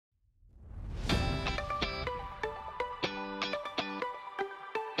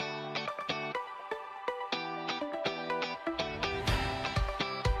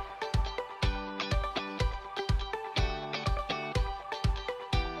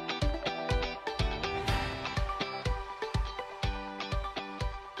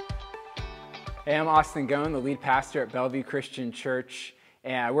Hey, I'm Austin Goen, the lead pastor at Bellevue Christian Church.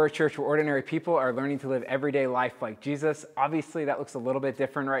 And we're a church where ordinary people are learning to live everyday life like Jesus. Obviously, that looks a little bit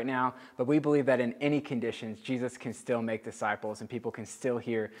different right now, but we believe that in any conditions, Jesus can still make disciples and people can still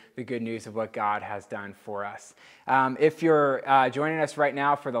hear the good news of what God has done for us. If you're joining us right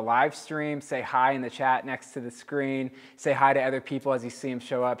now for the live stream, say hi in the chat next to the screen. Say hi to other people as you see them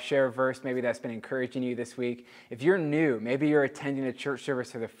show up. Share a verse maybe that's been encouraging you this week. If you're new, maybe you're attending a church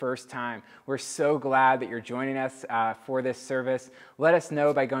service for the first time, we're so glad that you're joining us for this service. Let us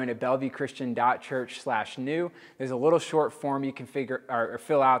know by going to bellevuechristian.church/new. There's a little short form you can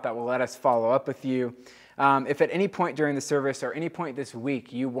fill out that will let us follow up with you. If at any point during the service or any point this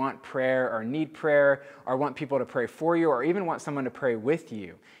week you want prayer or need prayer or want people to pray for you or even want someone to pray with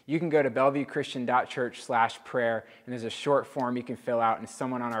you, you can go to bellevuechristian.church/prayer, and there's a short form you can fill out and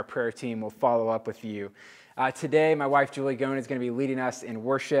someone on our prayer team will follow up with you. Today, my wife, Julie Goen, is going to be leading us in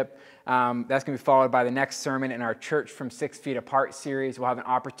worship. That's going to be followed by the next sermon in our Church from 6 Feet Apart series. We'll have an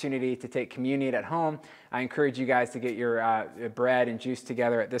opportunity to take communion at home. I encourage you guys to get your bread and juice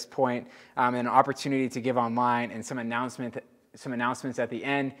together at this point, and an opportunity to give online and some announcements at the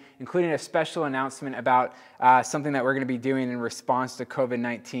end, including a special announcement about something that we're going to be doing in response to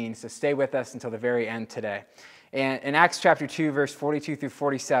COVID-19. So stay with us until the very end today. And in Acts chapter 2, verse 42 through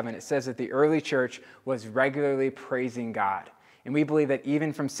 47, it says that the early church was regularly praising God. And we believe that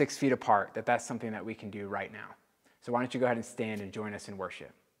even from 6 feet apart, that that's something that we can do right now. So why don't you go ahead and stand and join us in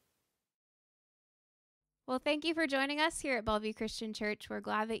worship. Well, thank you for joining us here at Bellevue Christian Church. We're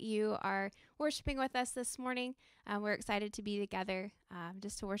glad that you are worshiping with us this morning. We're excited to be together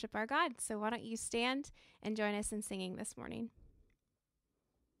just to worship our God. So why don't you stand and join us in singing this morning.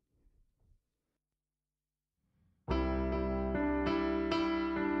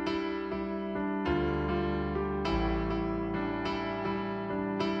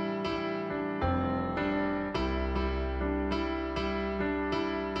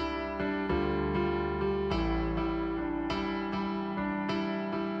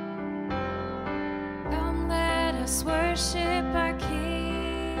 Worship our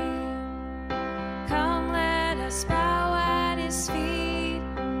King. Come, let us bow at His feet.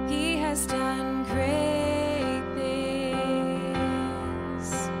 He has done great things.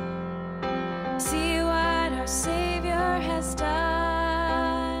 See what our Savior has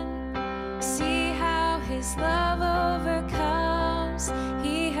done. See how His love overcomes.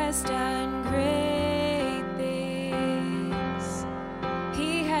 He has done great things.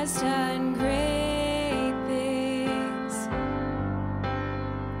 He has done great.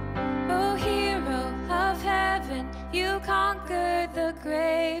 You conquered the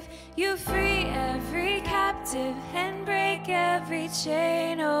grave, you free every captive and break every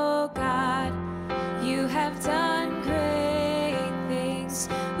chain, oh God. You have done great things.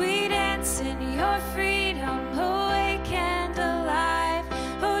 We dance in your freedom, awake and alive.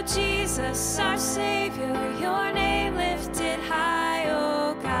 Oh Jesus, our Savior, your name lifted high,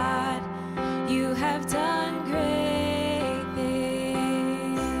 oh God. You have done great.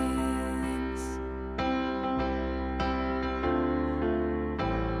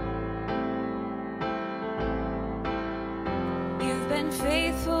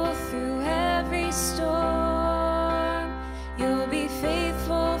 Faithful through every storm, you'll be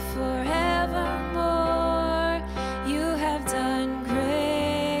faithful forevermore. You have done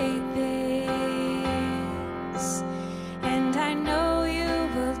great things, and I know you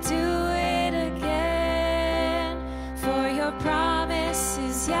will do it again, for your promise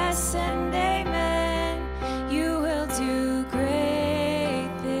is yes and amen. You will do great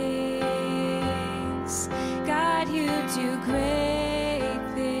things. God, you do great.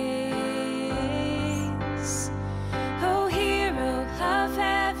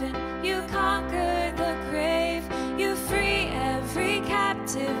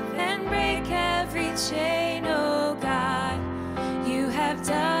 And break every chain, oh God. You have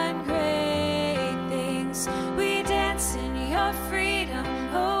done great things. We dance in your freedom,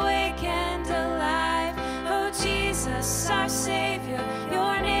 awake and alive. Oh Jesus, our Savior,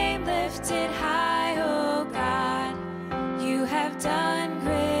 your name lifted high, oh God. You have done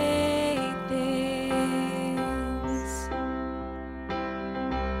great things.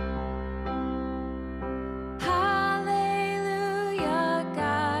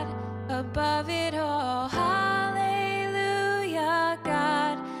 Above it all, hallelujah,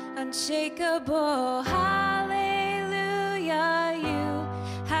 God, unshakable, hallelujah, you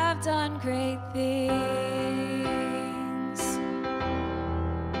have done great things.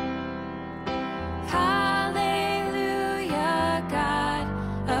 Hallelujah, God,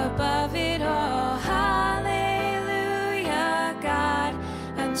 above it all, hallelujah, God,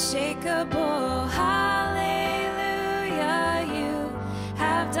 unshakable.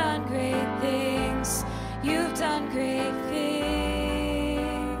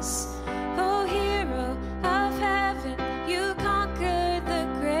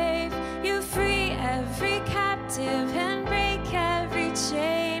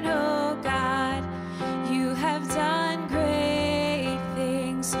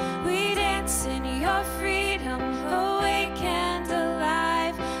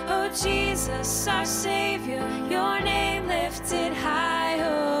 Jesus, our Savior, your name lifted high,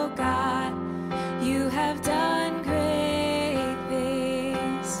 oh God. You have done great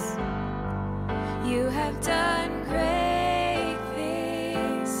things. You have done great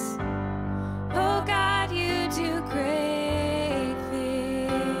things. Oh God, you do great things.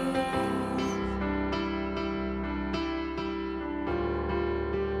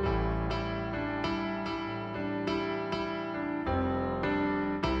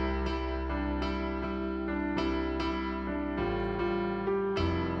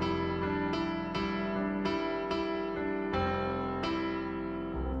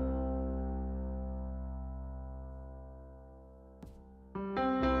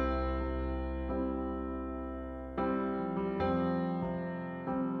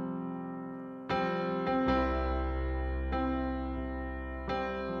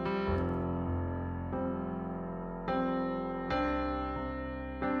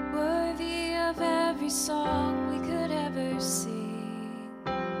 Worthy of every song we could ever sing,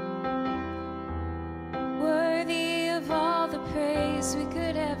 worthy of all the praise we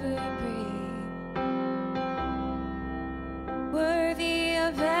could ever bring, worthy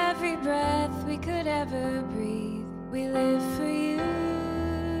of every breath we could ever breathe. We live for you.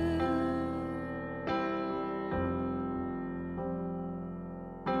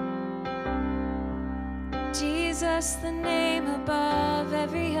 Jesus, the name above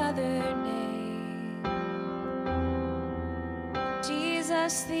every other name.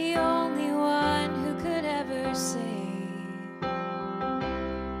 Jesus, the only one who could ever save.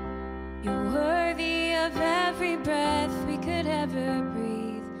 You're worthy of every breath we could ever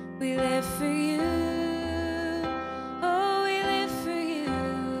breathe. We live for you. Oh, we live for you.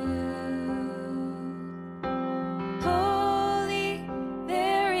 Holy,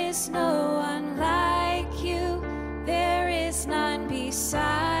 there is no one like you. There is none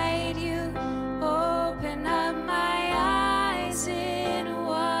beside you. Open up my eyes in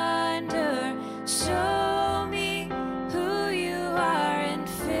wonder. Show me who you are and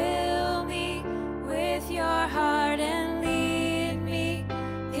fill me with your heart and lead me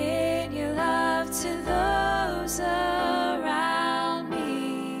in your love to those around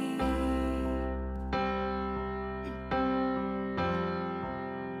me.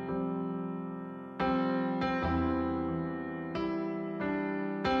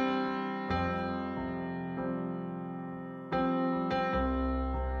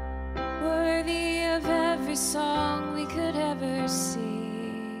 Worthy of every song we could ever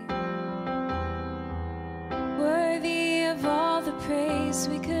sing, worthy of all the praise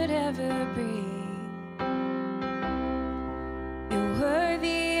we could ever bring. You're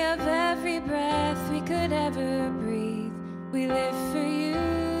worthy of every breath we could ever breathe. We live for you.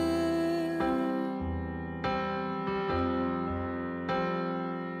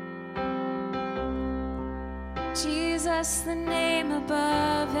 Jesus, the name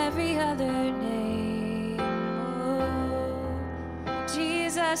above every other name. Oh,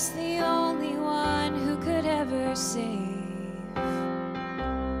 Jesus, the only one who could ever save.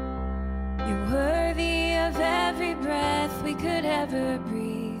 You're worthy of every breath we could ever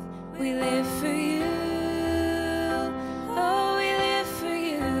breathe. We live for you. Oh, we live for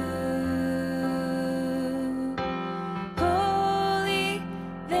you. Holy,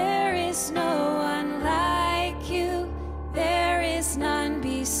 there is no one like you. There is none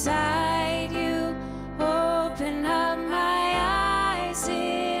beside you. Open up my eyes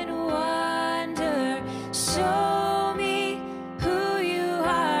in wonder. Show me who you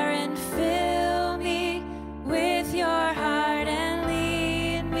are and fill me with your heart and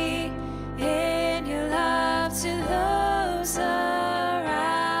lead me in your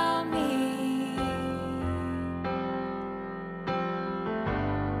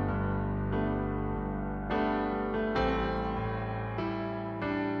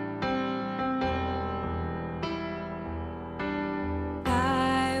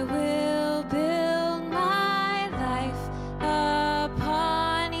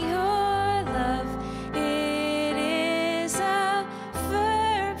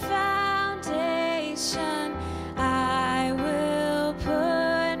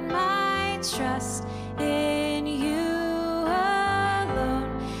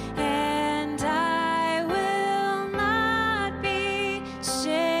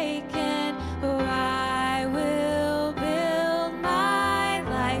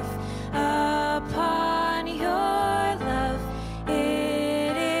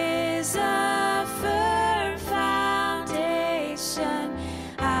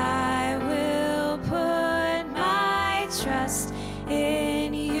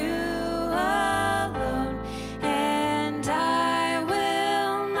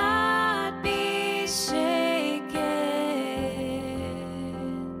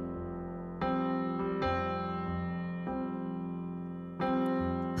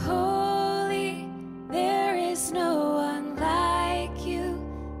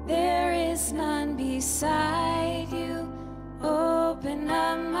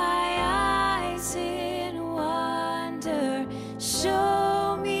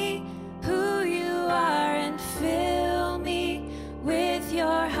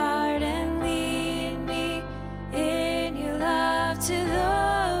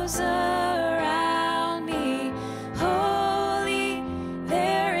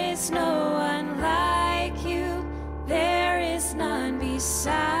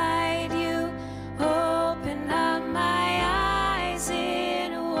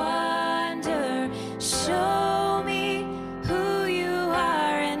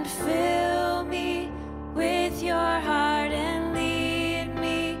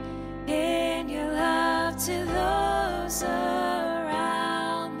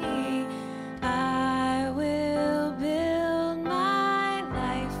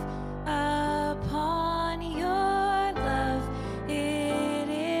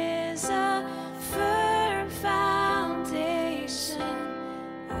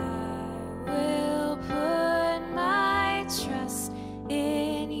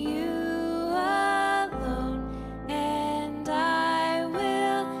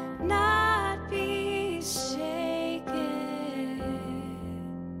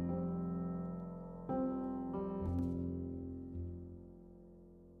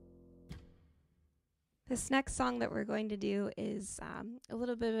This next song that we're going to do is a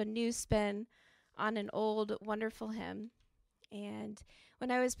little bit of a new spin on an old, wonderful hymn. And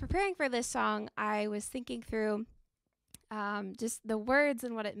when I was preparing for this song, I was thinking through just the words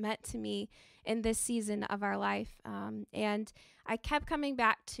and what it meant to me in this season of our life. And I kept coming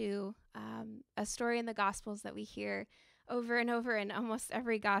back to a story in the Gospels that we hear over and over in almost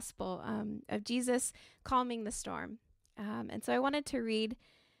every Gospel of Jesus calming the storm. And so I wanted to read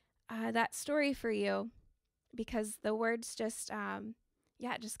that story for you, because the words just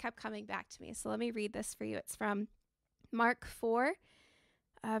kept coming back to me. So let me read this for you. It's from Mark 4,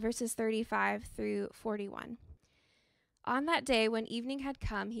 verses 35 through 41. On that day, when evening had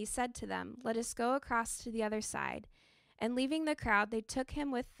come, he said to them, "Let us go across to the other side." And leaving the crowd, they took him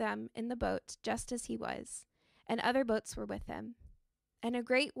with them in the boat, just as he was, and other boats were with him. And a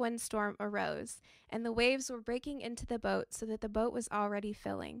great windstorm arose, and the waves were breaking into the boat, so that the boat was already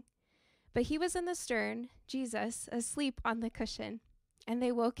filling. But he was in the stern, Jesus, asleep on the cushion. And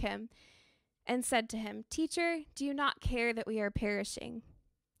they woke him and said to him, "Teacher, do you not care that we are perishing?"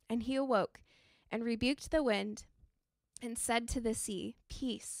 And he awoke and rebuked the wind and said to the sea,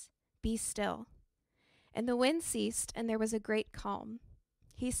 "Peace, be still." And the wind ceased, and there was a great calm.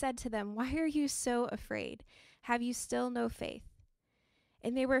 He said to them, "Why are you so afraid? Have you still no faith?"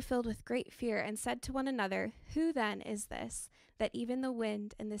 And they were filled with great fear and said to one another, "Who then is this, that even the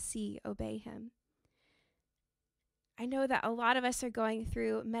wind and the sea obey him?" I know that a lot of us are going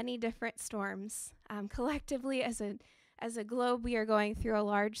through many different storms. Collectively, as a globe, we are going through a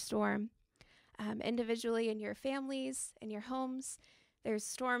large storm. Individually, in your families, in your homes, there's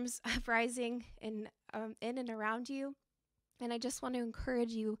storms uprising in and around you. And I just want to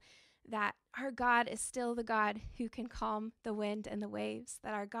encourage you that our God is still the God who can calm the wind and the waves,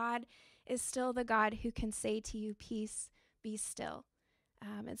 that our God is still the God who can say to you, "Peace, be still."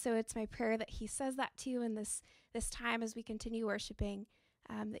 And so it's my prayer that he says that to you in this time as we continue worshiping,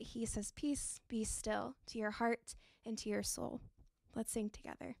 that he says, "Peace, be still," to your heart and to your soul. Let's sing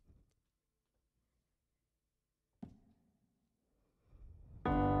together.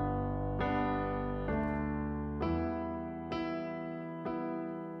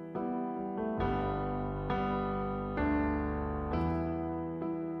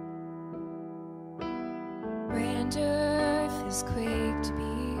 Earth is quaked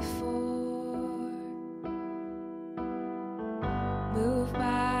before, moved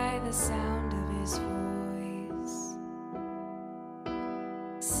by the sound of his voice.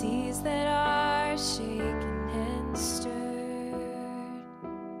 Seas that are shaken and stirred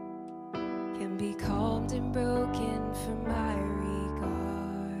can be calmed and broken from my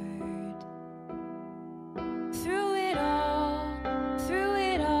regard. Through it all,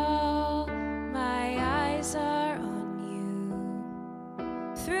 my eyes are on you.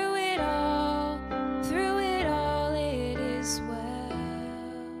 Through it all, it is well.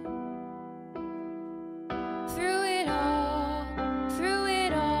 Through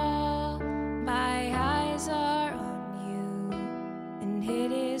it all, my eyes are on you, and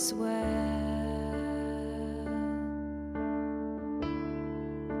it is well.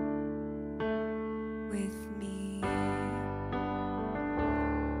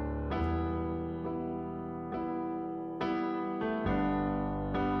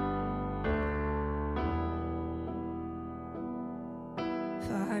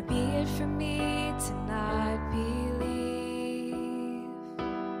 Far be it from me to not believe,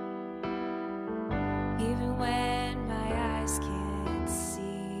 even when my eyes can't see.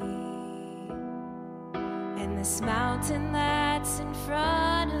 And this mountain that's in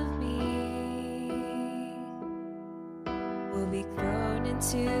front of me will be thrown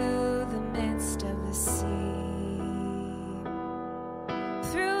into the midst of the sea.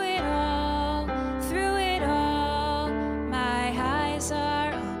 Through it all, my eyes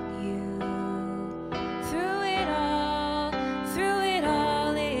are on you. Through it all,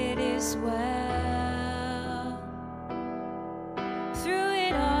 it is well. Through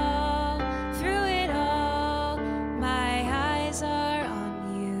it all, my eyes are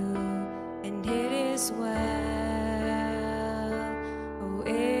on you, and it is well. Oh,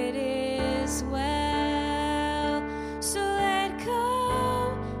 it is well. So let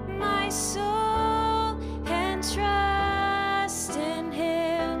go, my soul, and trust in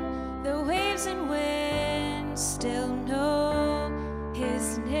him. The waves and wind still know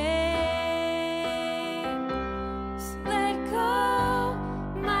his name. So let go,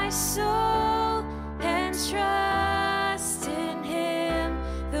 my soul, and trust in him.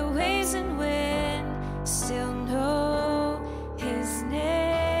 The waves and wind still know his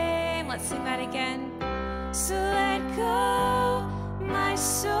name. Let's sing that again. So let go, my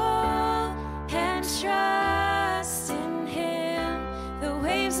soul, and trust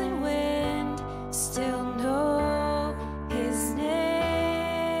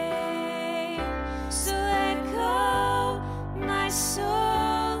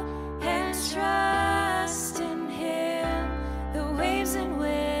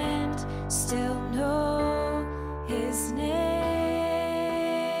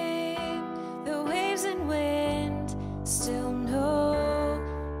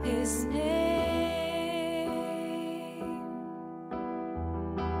his name.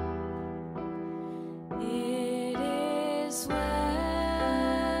 It is well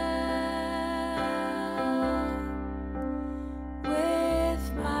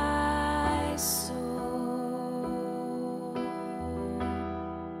with my soul.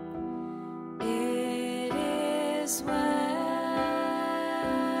 It is well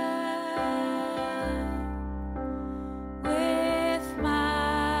with my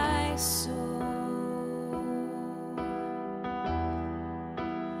soul.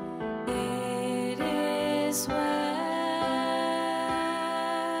 It is well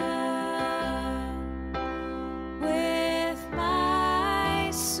with my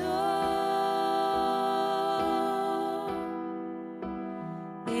soul.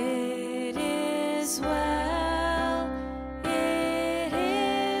 It is well. It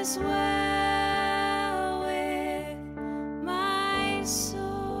is well with my soul.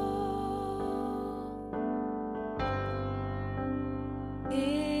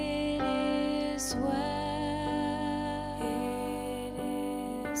 It is well. It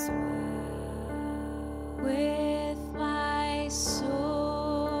is well with my soul.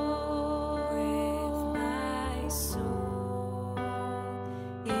 With my soul.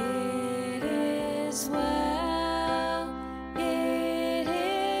 It is well. It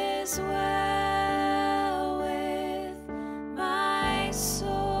is well with my soul.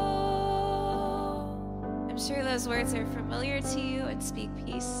 I'm sure those words are familiar to you and speak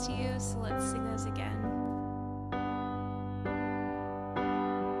peace to you, so let's sing those again.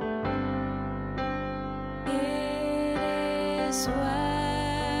 It is well.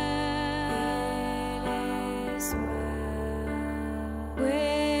 It is well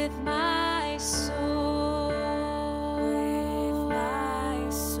with my soul. With my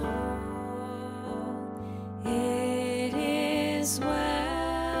soul. It is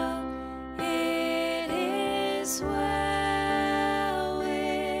well. It is well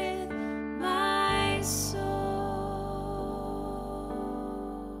with my soul.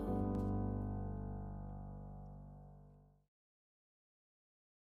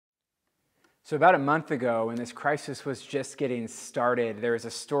 So about a month ago, when this crisis was just getting started, there was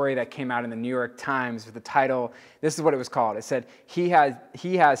a story that came out in the New York Times with the title, this is what it was called. It said, he has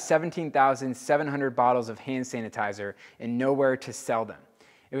 17,700 bottles of hand sanitizer and nowhere to sell them.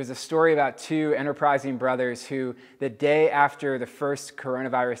 It was a story about two enterprising brothers who, the day after the first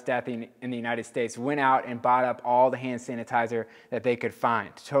coronavirus death in the United States, went out and bought up all the hand sanitizer that they could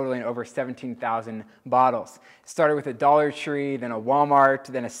find, totaling over 17,000 bottles. It started with a Dollar Tree, then a Walmart,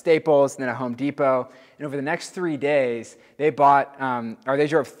 then a Staples, then a Home Depot. And over the next 3 days, they drove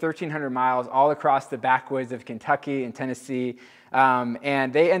 1,300 miles all across the backwoods of Kentucky and Tennessee.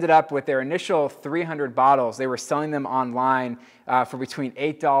 And they ended up with their initial 300 bottles. They were selling them online for between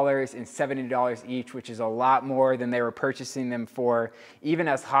 $8 and $70 each, which is a lot more than they were purchasing them for, even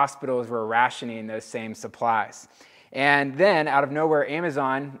as hospitals were rationing those same supplies. And then, out of nowhere,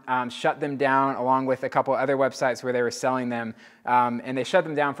 Amazon shut them down along with a couple other websites where they were selling them. And they shut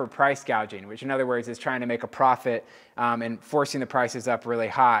them down for price gouging, which in other words is trying to make a profit and forcing the prices up really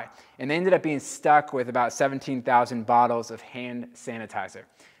high. And they ended up being stuck with about 17,000 bottles of hand sanitizer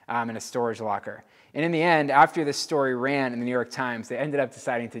in a storage locker. And in the end, after this story ran in the New York Times, they ended up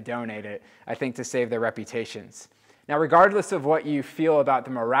deciding to donate it, I think, to save their reputations. Now, regardless of what you feel about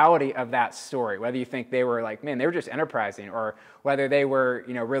the morality of that story, whether you think they were like, man, they were just enterprising, or whether they were,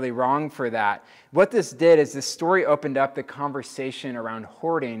 really wrong for that, what this did is this story opened up the conversation around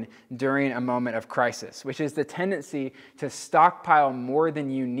hoarding during a moment of crisis, which is the tendency to stockpile more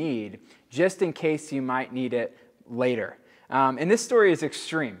than you need just in case you might need it later. And this story is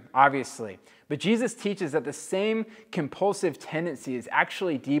extreme, obviously. But Jesus teaches that the same compulsive tendency is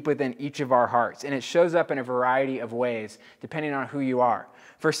actually deep within each of our hearts, and it shows up in a variety of ways, depending on who you are.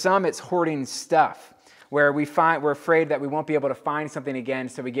 For some, it's hoarding stuff, where we're afraid that we won't be able to find something again,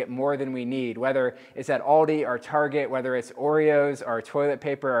 so we get more than we need, whether it's at Aldi or Target, whether it's Oreos or toilet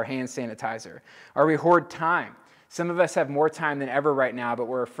paper or hand sanitizer. Or we hoard time. Some of us have more time than ever right now, but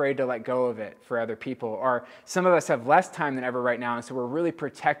we're afraid to let go of it for other people. Or some of us have less time than ever right now, and so we're really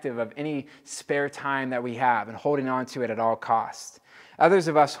protective of any spare time that we have and holding on to it at all costs. Others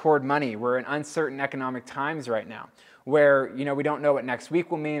of us hoard money. We're in uncertain economic times right now, where we don't know what next week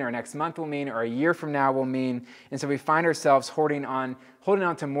will mean, or next month will mean, or a year from now will mean, and so we find ourselves holding on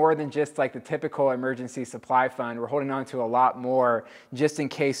to more than just like the typical emergency supply fund. We're holding on to a lot more just in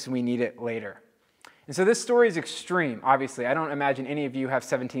case we need it later. And so this story is extreme, obviously. I don't imagine any of you have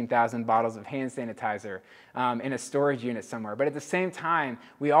 17,000 bottles of hand sanitizer in a storage unit somewhere. But at the same time,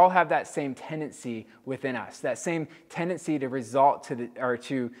 we all have that same tendency within us, that same tendency to result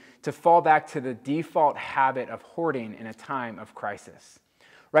to fall back to the default habit of hoarding in a time of crisis.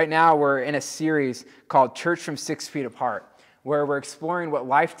 Right now, we're in a series called Church from 6 Feet Apart, where we're exploring what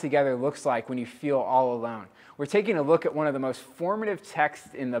life together looks like when you feel all alone. We're taking a look at one of the most formative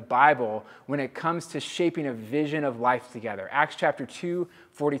texts in the Bible when it comes to shaping a vision of life together, Acts chapter 2,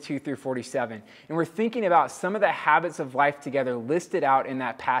 42 through 47. And we're thinking about some of the habits of life together listed out in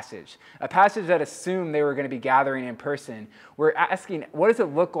that passage, a passage that assumed they were going to be gathering in person. We're asking, what does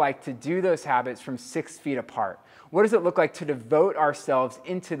it look like to do those habits from 6 feet apart? What does it look like to devote ourselves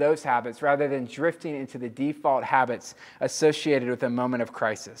into those habits rather than drifting into the default habits associated with a moment of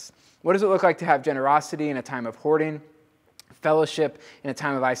crisis? What does it look like to have generosity in a time of hoarding, fellowship in a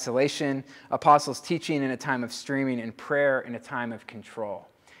time of isolation, apostles' teaching in a time of streaming, and prayer in a time of control?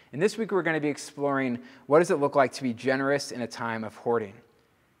 And this week we're going to be exploring what does it look like to be generous in a time of hoarding,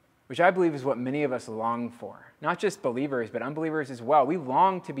 which I believe is what many of us long for. Not just believers, but unbelievers as well. We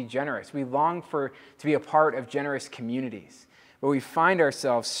long to be generous. We long to be a part of generous communities, but we find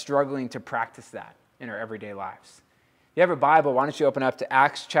ourselves struggling to practice that in our everyday lives. If you have a Bible, why don't you open up to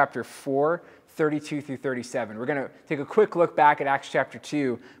Acts chapter 4, 32 through 37. We're going to take a quick look back at Acts chapter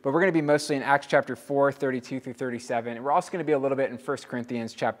 2, but we're going to be mostly in Acts chapter 4, 32 through 37, and we're also going to be a little bit in 1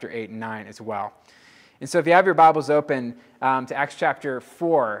 Corinthians chapter 8 and 9 as well. And so if you have your Bibles open to Acts chapter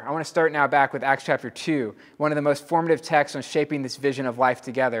 4, I want to start now back with Acts chapter 2, one of the most formative texts on shaping this vision of life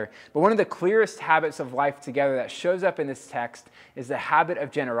together. But one of the clearest habits of life together that shows up in this text is the habit of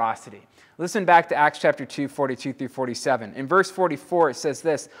generosity. Listen back to Acts chapter 2, 42 through 47. In verse 44, it says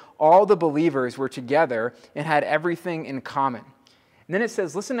this: all the believers were together and had everything in common. And then it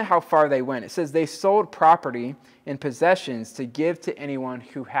says, listen to how far they went. It says they sold property and possessions to give to anyone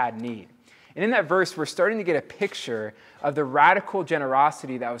who had need. And in that verse, we're starting to get a picture of the radical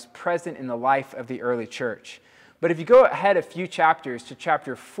generosity that was present in the life of the early church. But if you go ahead a few chapters to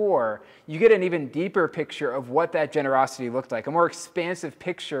chapter 4, you get an even deeper picture of what that generosity looked like, a more expansive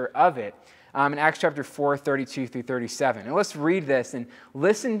picture of it in Acts chapter 4, 32 through 37. And let's read this and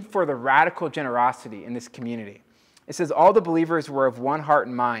listen for the radical generosity in this community. It says, all the believers were of one heart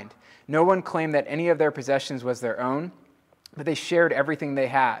and mind. No one claimed that any of their possessions was their own, but they shared everything they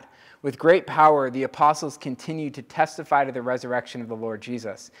had. With great power, the apostles continued to testify to the resurrection of the Lord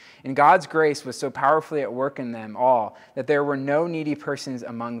Jesus. And God's grace was so powerfully at work in them all that there were no needy persons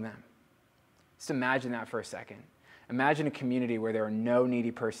among them. Just imagine that for a second. Imagine a community where there are no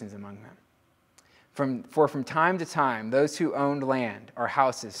needy persons among them. For from time to time, those who owned land or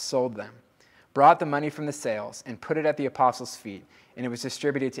houses sold them, brought the money from the sales, and put it at the apostles' feet, and it was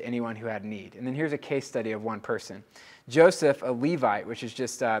distributed to anyone who had need. And then here's a case study of one person. Joseph, a Levite, which is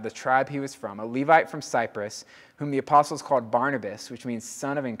just the tribe he was from, a Levite from Cyprus, whom the apostles called Barnabas, which means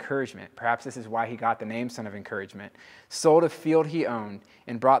son of encouragement. Perhaps this is why he got the name son of encouragement. Sold a field he owned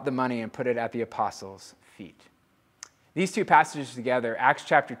and brought the money and put it at the apostles' feet. These two passages together, Acts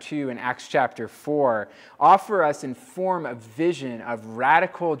chapter 2 and Acts chapter 4, offer us and form a vision of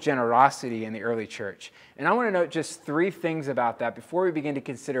radical generosity in the early church. And I want to note just 3 things about that before we begin to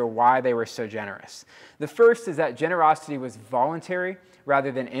consider why they were so generous. The first is that generosity was voluntary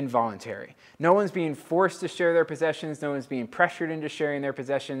rather than involuntary. No one's being forced to share their possessions. No one's being pressured into sharing their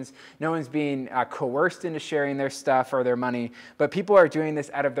possessions. No one's being coerced into sharing their stuff or their money. But people are doing this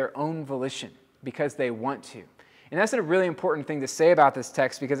out of their own volition because they want to. And that's a really important thing to say about this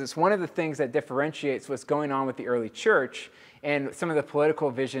text because it's one of the things that differentiates what's going on with the early church and some of the political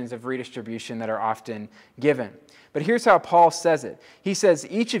visions of redistribution that are often given. But here's how Paul says it. He says,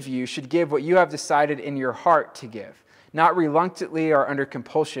 each of you should give what you have decided in your heart to give, not reluctantly or under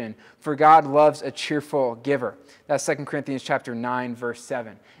compulsion, for God loves a cheerful giver. That's 2 Corinthians chapter 9, verse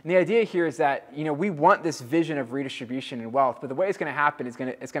 7. And the idea here is that, we want this vision of redistribution and wealth, but the way it's going to happen is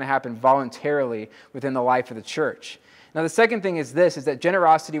it's going to happen voluntarily within the life of the church. Now, the second thing is that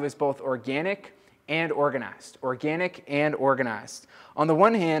generosity was both organic and organized. Organic and organized. On the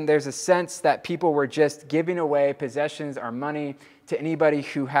one hand, there's a sense that people were just giving away possessions or money to anybody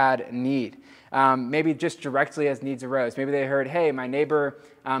who had need. Maybe just directly as needs arose. Maybe they heard, hey, my neighbor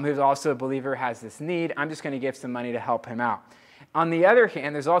who's also a believer has this need. I'm just going to give some money to help him out. On the other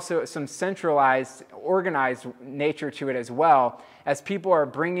hand, there's also some centralized, organized nature to it as well, as people are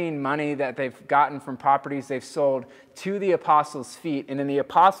bringing money that they've gotten from properties they've sold to the apostles' feet, and then the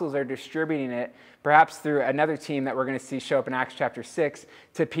apostles are distributing it, perhaps through another team that we're going to see show up in Acts chapter 6,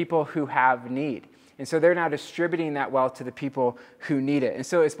 to people who have need. And so they're now distributing that wealth to the people who need it. And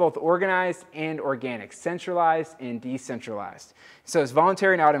so it's both organized and organic, centralized and decentralized. So it's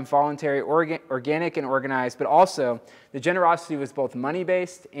voluntary, not involuntary, organic and organized, but also the generosity was both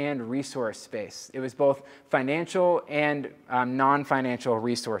money-based and resource-based. It was both financial and non-financial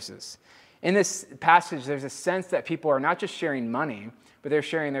resources. In this passage, there's a sense that people are not just sharing money, but they're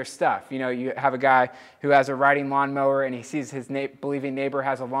sharing their stuff. You know, you have a guy who has a riding lawnmower, and he sees his believing neighbor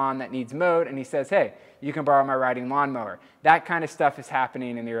has a lawn that needs mowed, and he says, hey, you can borrow my riding lawnmower. That kind of stuff is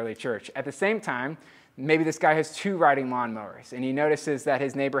happening in the early church. At the same time, maybe this guy has 2 riding lawnmowers, and he notices that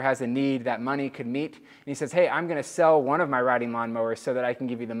his neighbor has a need that money could meet, and he says, hey, I'm going to sell one of my riding lawnmowers so that I can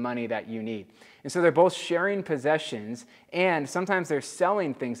give you the money that you need. And so they're both sharing possessions, and sometimes they're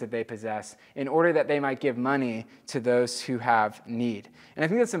selling things that they possess in order that they might give money to those who have need. And I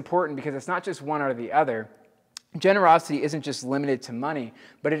think that's important because it's not just one or the other. Generosity isn't just limited to money,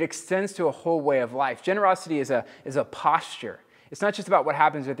 but it extends to a whole way of life. Generosity is a posture. It's not just about what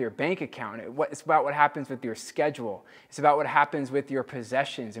happens with your bank account. It's about what happens with your schedule. It's about what happens with your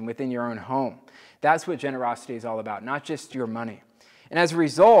possessions and within your own home. That's what generosity is all about, not just your money. And as a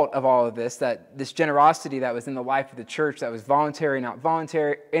result of all of this, this generosity that was in the life of the church, that was voluntary, not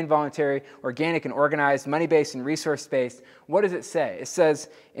voluntary, involuntary, organic and organized, money-based and resource-based, what does it say? It says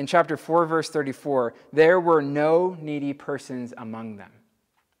in chapter 4, verse 34, there were no needy persons among them.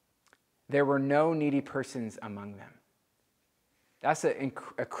 There were no needy persons among them. That's a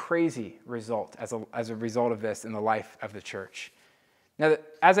crazy result as a result of this in the life of the church. Now,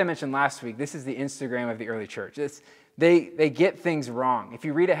 as I mentioned last week, this is the Instagram of the early church. They get things wrong. If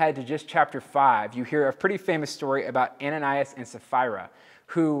you read ahead to just chapter 5, you hear a pretty famous story about Ananias and Sapphira,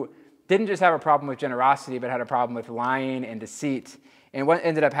 who didn't just have a problem with generosity, but had a problem with lying and deceit. And what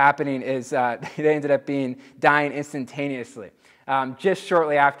ended up happening is they ended up dying instantaneously. Just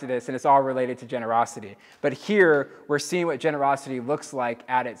shortly after this, and it's all related to generosity. But here, we're seeing what generosity looks like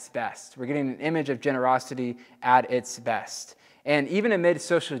at its best. We're getting an image of generosity at its best. And even amid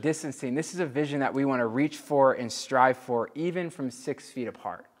social distancing, this is a vision that we want to reach for and strive for, even from 6 feet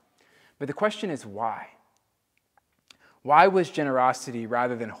apart. But the question is why? Why was generosity,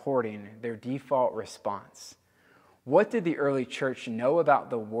 rather than hoarding, their default response? What did the early church know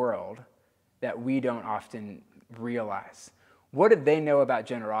about the world that we don't often realize? What did they know about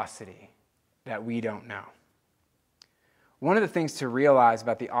generosity that we don't know? One of the things to realize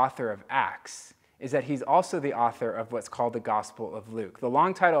about the author of Acts is that he's also the author of what's called the Gospel of Luke. The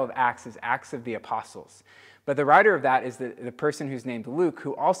long title of Acts is Acts of the Apostles. But the writer of that is the person who's named Luke,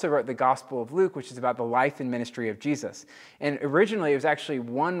 who also wrote the Gospel of Luke, which is about the life and ministry of Jesus. And originally, it was actually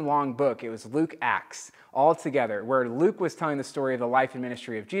one long book. It was Luke Acts, all together, where Luke was telling the story of the life and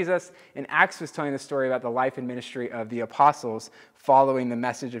ministry of Jesus, and Acts was telling the story about the life and ministry of the apostles following the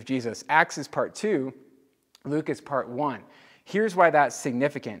message of Jesus. Acts is part 2, Luke is part 1. Here's why that's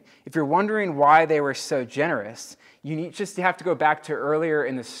significant. If you're wondering why they were so generous, you have to go back to earlier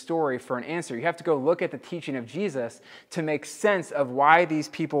in the story for an answer. You have to go look at the teaching of Jesus to make sense of why these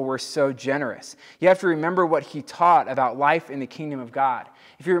people were so generous. You have to remember what he taught about life in the kingdom of God.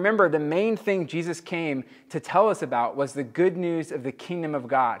 If you remember, the main thing Jesus came to tell us about was the good news of the kingdom of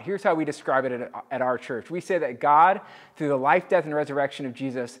God. Here's how we describe it at our church. We say that God, through the life, death, and resurrection of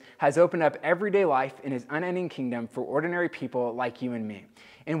Jesus, has opened up everyday life in his unending kingdom for ordinary people like you and me.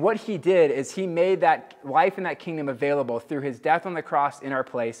 And what he did is he made that life in that kingdom available through his death on the cross in our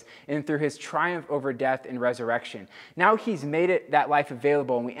place and through his triumph over death and resurrection. Now he's made that life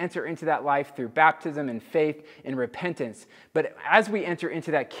available, and we enter into that life through baptism and faith and repentance. But as we enter into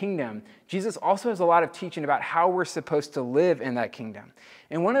that kingdom, Jesus also has a lot of teaching about how we're supposed to live in that kingdom.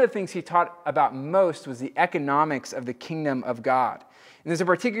 And one of the things he taught about most was the economics of the kingdom of God. And there's a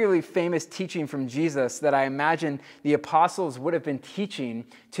particularly famous teaching from Jesus that I imagine the apostles would have been teaching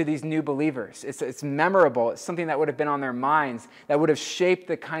to these new believers. It's memorable. It's something that would have been on their minds, that would have shaped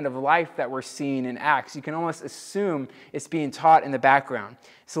the kind of life that we're seeing in Acts. You can almost assume it's being taught in the background.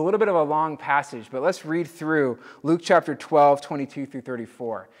 It's a little bit of a long passage, but let's read through Luke chapter 12, 22 through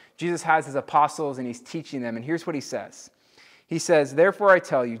 34. Jesus has his apostles and he's teaching them, and here's what he says. He says, "Therefore I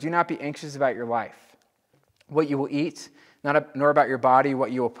tell you, do not be anxious about your life, what you will eat, nor about your body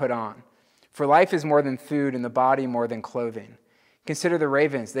what you will put on. For life is more than food, and the body more than clothing. Consider the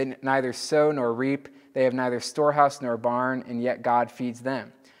ravens. They neither sow nor reap. They have neither storehouse nor barn, and yet God feeds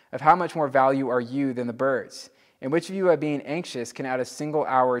them. Of how much more value are you than the birds? And which of you, by being anxious, can add a single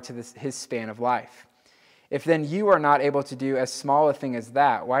hour to his span of life? If then you are not able to do as small a thing as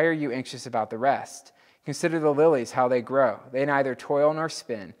that, why are you anxious about the rest? Consider the lilies, how they grow. They neither toil nor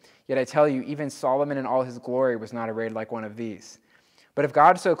spin. Yet I tell you, even Solomon in all his glory was not arrayed like one of these. But if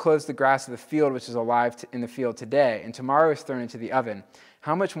God so clothes the grass of the field, which is alive in the field today, and tomorrow is thrown into the oven,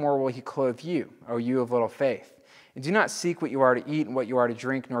 how much more will he clothe you, O you of little faith? And do not seek what you are to eat and what you are to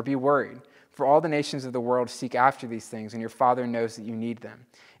drink, nor be worried. For all the nations of the world seek after these things, and your Father knows that you need them.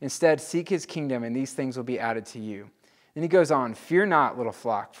 Instead, seek his kingdom, and these things will be added to you. Then he goes on, fear not, little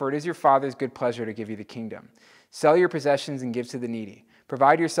flock, for it is your Father's good pleasure to give you the kingdom. Sell your possessions and give to the needy.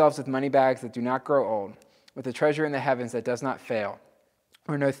 Provide yourselves with money bags that do not grow old, with a treasure in the heavens that does not fail,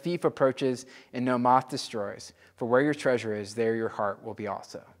 where no thief approaches and no moth destroys. For where your treasure is, there your heart will be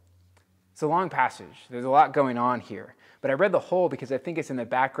also. It's a long passage. There's a lot going on here. But I read the whole because I think it's in the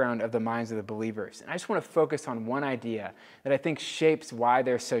background of the minds of the believers. And I just want to focus on one idea that I think shapes why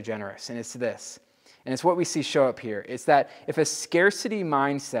they're so generous. And it's this. And it's what we see show up here. It's that if a scarcity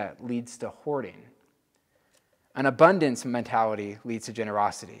mindset leads to hoarding, an abundance mentality leads to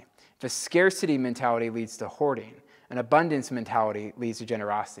generosity. If a scarcity mentality leads to hoarding, an abundance mentality leads to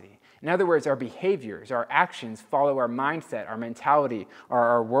generosity. In other words, our behaviors, our actions follow our mindset, our mentality, or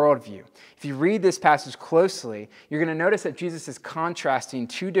our worldview. If you read this passage closely, you're going to notice that Jesus is contrasting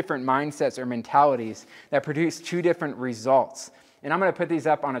two different mindsets or mentalities that produce two different results. And I'm going to put these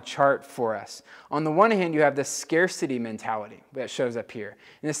up on a chart for us. On the one hand, you have the scarcity mentality that shows up here.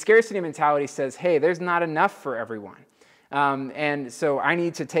 And the scarcity mentality says, hey, there's not enough for everyone. And so I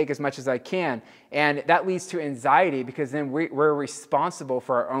need to take as much as I can. And that leads to anxiety because then we're responsible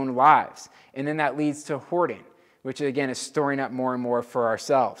for our own lives. And then that leads to hoarding, which again is storing up more and more for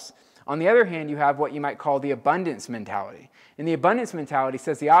ourselves. On the other hand, you have what you might call the abundance mentality. And the abundance mentality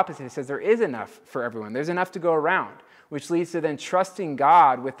says the opposite. It says there is enough for everyone. There's enough to go around, which leads to then trusting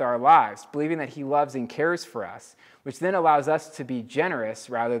God with our lives, believing that he loves and cares for us, which then allows us to be generous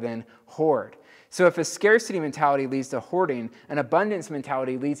rather than hoard. So if a scarcity mentality leads to hoarding, an abundance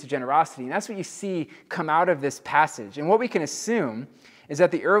mentality leads to generosity. And that's what you see come out of this passage. And what we can assume is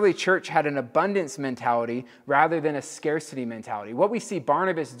that the early church had an abundance mentality rather than a scarcity mentality. What we see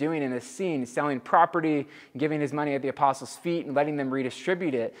Barnabas doing in this scene, selling property, giving his money at the apostles' feet and letting them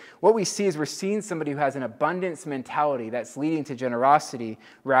redistribute it, what we see is we're seeing somebody who has an abundance mentality that's leading to generosity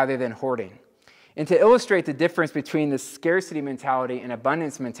rather than hoarding. And to illustrate the difference between the scarcity mentality and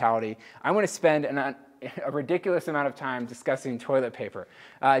abundance mentality, I want to spend a ridiculous amount of time discussing toilet paper,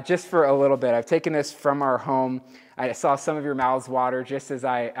 just for a little bit. I've taken this from our home. I saw some of your mouths water just as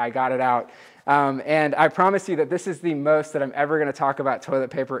I got it out. And I promise you that this is the most that I'm ever going to talk about toilet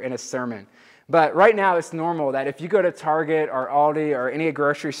paper in a sermon. But right now it's normal that if you go to Target or Aldi or any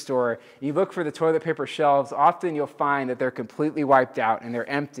grocery store, you look for the toilet paper shelves, often you'll find that they're completely wiped out and they're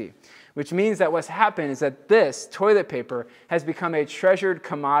empty. Which means that what's happened is that this toilet paper has become a treasured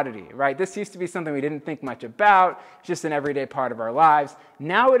commodity, right? This used to be something we didn't think much about, just an everyday part of our lives.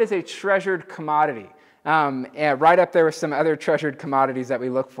 Now it is a treasured commodity. And right up there with some other treasured commodities that we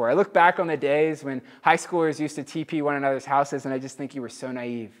look for. I look back on the days when high schoolers used to TP one another's houses, and I just think you were so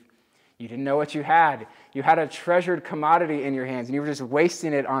naive. You didn't know what you had. You had a treasured commodity in your hands, and you were just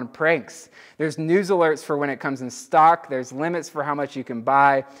wasting it on pranks. There's news alerts for when it comes in stock. There's limits for how much you can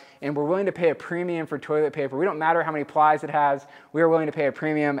buy, and we're willing to pay a premium for toilet paper. We don't matter how many plies it has. We are willing to pay a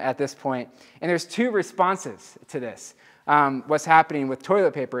premium at this point. And there's two responses to this. What's happening with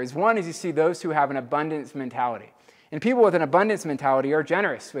toilet paper is one is you see those who have an abundance mentality. And people with an abundance mentality are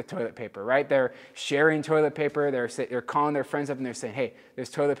generous with toilet paper, right? They're sharing toilet paper. They're calling their friends up and they're saying, hey, there's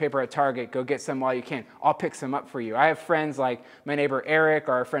toilet paper at Target. Go get some while you can. I'll pick some up for you. I have friends like my neighbor Eric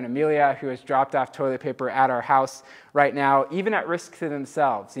or our friend Amelia who has dropped off toilet paper at our house right now, even at risk to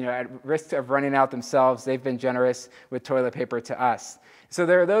themselves. You know, at risk of running out themselves, they've been generous with toilet paper to us. So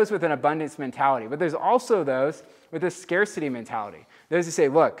there are those with an abundance mentality, but there's also those with a scarcity mentality. Those who say,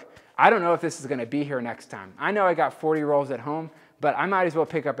 look, I don't know if this is going to be here next time. I know I got 40 rolls at home, but I might as well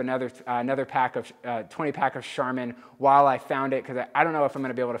pick up another pack of 20 pack of Charmin while I found it because I don't know if I'm going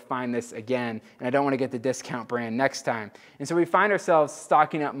to be able to find this again, and I don't want to get the discount brand next time. And so we find ourselves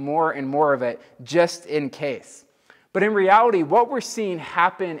stocking up more and more of it just in case. But in reality, what we're seeing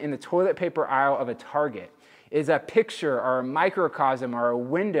happen in the toilet paper aisle of a Target is a picture or a microcosm or a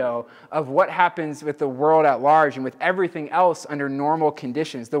window of what happens with the world at large and with everything else under normal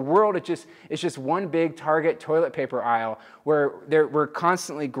conditions. The world is just one big Target toilet paper aisle where we're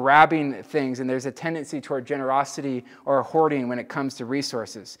constantly grabbing things, and there's a tendency toward generosity or hoarding when it comes to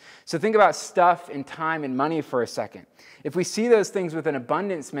resources. So think about stuff and time and money for a second. If we see those things with an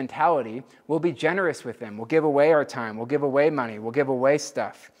abundance mentality, we'll be generous with them. We'll give away our time. We'll give away money. We'll give away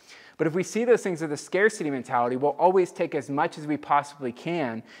stuff. But if we see those things with a scarcity mentality, we'll always take as much as we possibly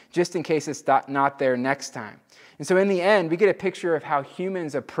can just in case it's not there next time. And so in the end, we get a picture of how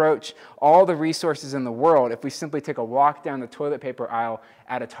humans approach all the resources in the world if we simply take a walk down the toilet paper aisle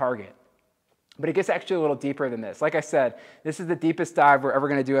at a Target. But it gets actually a little deeper than this. Like I said, this is the deepest dive we're ever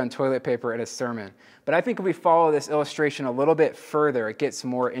going to do on toilet paper in a sermon. But I think if we follow this illustration a little bit further, it gets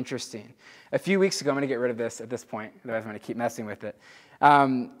more interesting. A few weeks ago, I'm going to get rid of this at this point, otherwise I'm going to keep messing with it.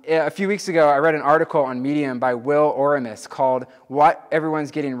 A few weeks ago, I read an article on Medium by Will Oramus called "What Everyone's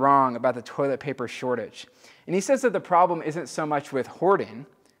Getting Wrong About the Toilet Paper Shortage." And he says that the problem isn't so much with hoarding,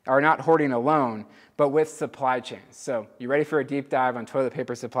 or not hoarding alone, but with supply chains. So you ready for a deep dive on toilet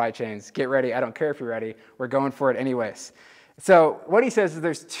paper supply chains? Get ready. I don't care if you're ready. We're going for it anyways. So what he says is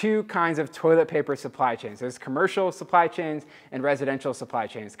there's two kinds of toilet paper supply chains. There's commercial supply chains and residential supply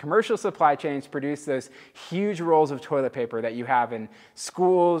chains. Commercial supply chains produce those huge rolls of toilet paper that you have in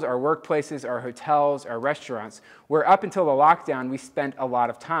schools or workplaces or hotels or restaurants, where up until the lockdown, we spent a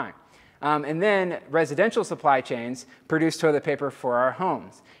lot of time. And then residential supply chains produce toilet paper for our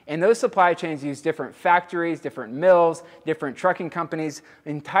homes. And those supply chains use different factories, different mills, different trucking companies,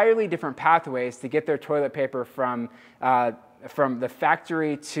 entirely different pathways to get their toilet paper from the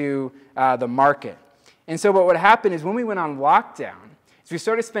factory to the market. And so what would happen is when we went on lockdown, we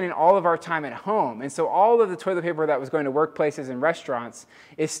started spending all of our time at home. And so all of the toilet paper that was going to workplaces and restaurants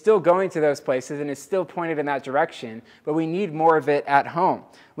is still going to those places and is still pointed in that direction, but we need more of it at home.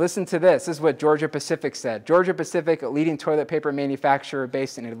 Listen to this. This is what Georgia Pacific said. Georgia Pacific, a leading toilet paper manufacturer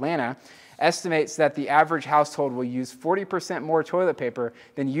based in Atlanta, estimates that the average household will use 40% more toilet paper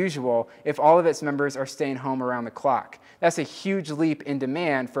than usual if all of its members are staying home around the clock. That's a huge leap in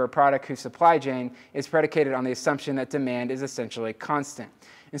demand for a product whose supply chain is predicated on the assumption that demand is essentially constant.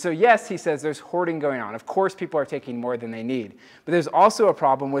 And so yes, he says there's hoarding going on. Of course, people are taking more than they need. But there's also a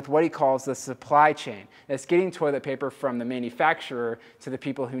problem with what he calls the supply chain. That's getting toilet paper from the manufacturer to the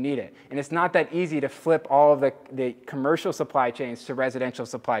people who need it. And it's not that easy to flip all of the commercial supply chains to residential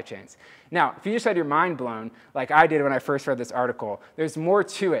supply chains. Now, if you just had your mind blown, like I did when I first read this article, there's more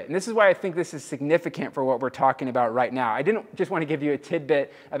to it. And this is why I think this is significant for what we're talking about right now. I didn't just want to give you a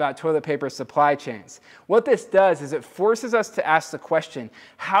tidbit about toilet paper supply chains. What this does is it forces us to ask the question,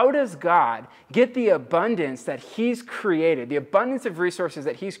 how does God get the abundance that he's created, the abundance of resources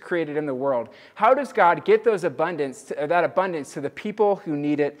that he's created in the world? How does God get that abundance to the people who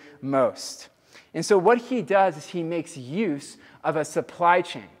need it most? And so what he does is he makes use of a supply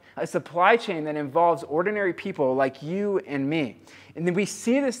chain that involves ordinary people like you and me. And then we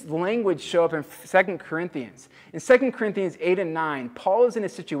see this language show up in 2 Corinthians. In 2 Corinthians 8 and 9, Paul is in a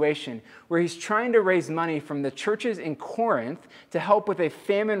situation where he's trying to raise money from the churches in Corinth to help with a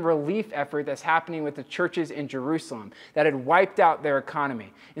famine relief effort that's happening with the churches in Jerusalem that had wiped out their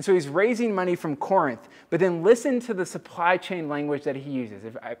economy. And so he's raising money from Corinth, but then listen to the supply chain language that he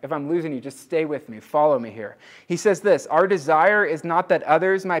uses. If I'm losing you, just stay with me. Follow me here. He says this, "Our desire is not that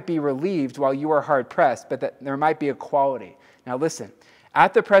others might be relieved while you are hard pressed, but that there might be equality." Now listen,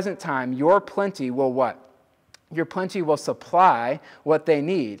 at the present time, your plenty will what? Your plenty will supply what they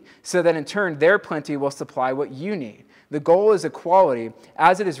need, so that in turn their plenty will supply what you need. The goal is equality.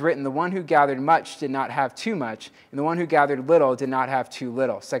 As it is written, the one who gathered much did not have too much, and the one who gathered little did not have too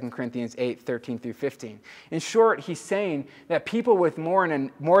little. 2 Corinthians 8, 13 through 15. In short, he's saying that people with more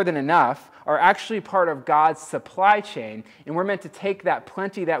than enough are actually part of God's supply chain, and we're meant to take that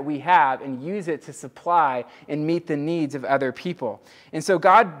plenty that we have and use it to supply and meet the needs of other people. And so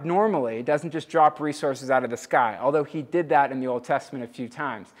God normally doesn't just drop resources out of the sky, although he did that in the Old Testament a few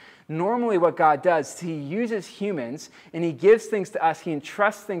times. Normally what God does is he uses humans and he gives things to us, he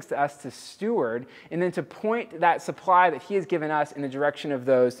entrusts things to us to steward, and then to point that supply that he has given us in the direction of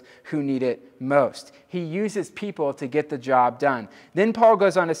those who need it most. He uses people to get the job done. Then Paul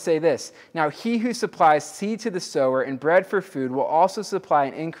goes on to say this, "Now he who supplies seed to the sower and bread for food will also supply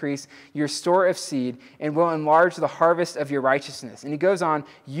and increase your store of seed and will enlarge the harvest of your righteousness." And he goes on,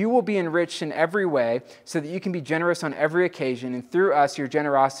 "You will be enriched in every way so that you can be generous on every occasion, and through us your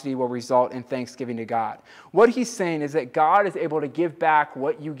generosity will result in thanksgiving to God." What he's saying is that God is able to give back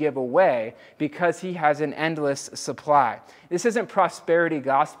what you give away because he has an endless supply. This isn't prosperity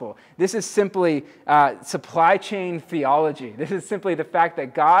gospel. This is simply supply chain theology. This is simply the fact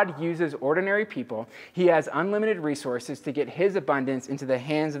that God uses ordinary people. He has unlimited resources to get his abundance into the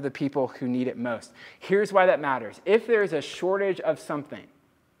hands of the people who need it most. Here's why that matters. If there's a shortage of something,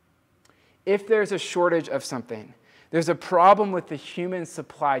 there's a problem with the human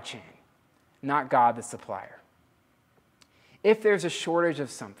supply chain, not God the supplier. If there's a shortage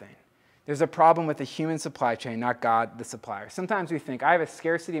of something, There's a problem with the human supply chain, not God, the supplier. Sometimes we think, I have a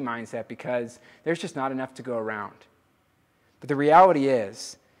scarcity mindset because there's just not enough to go around. But the reality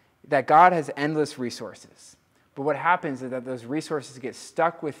is that God has endless resources. But what happens is that those resources get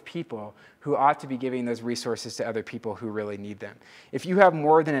stuck with people who ought to be giving those resources to other people who really need them. If you have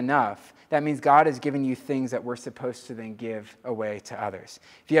more than enough, that means God has given you things that we're supposed to then give away to others.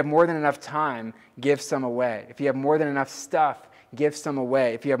 If you have more than enough time, give some away. If you have more than enough stuff, give some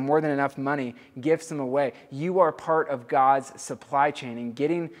away. If you have more than enough money, give some away. You are part of God's supply chain and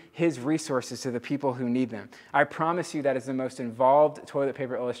getting his resources to the people who need them. I promise you that is the most involved toilet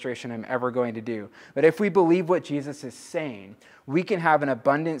paper illustration I'm ever going to do. But if we believe what Jesus is saying, we can have an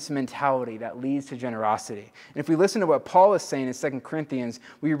abundance mentality that leads to generosity. And if we listen to what Paul is saying in 2 Corinthians,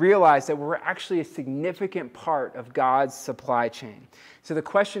 we realize that we're actually a significant part of God's supply chain. So the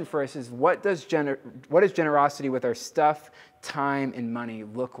question for us is, what does generosity with our stuff, time, and money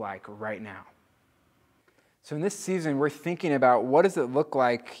look like right now? So in this season, we're thinking about what does it look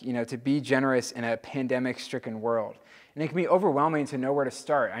like, to be generous in a pandemic-stricken world. And it can be overwhelming to know where to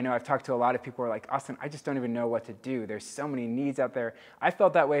start. I know I've talked to a lot of people who are like, Austin, I just don't even know what to do. There's so many needs out there. I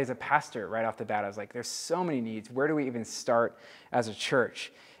felt that way as a pastor right off the bat. I was like, there's so many needs. Where do we even start as a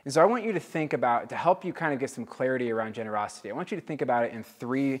church? And so I want you to think about, to help you kind of get some clarity around generosity, I want you to think about it in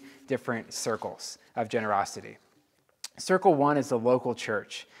 3 different circles of generosity. Circle 1 is the local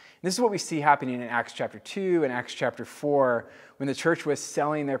church. This is what we see happening in Acts chapter 2 and Acts chapter 4 when the church was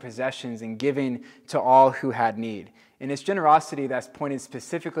selling their possessions and giving to all who had need. And it's generosity that's pointed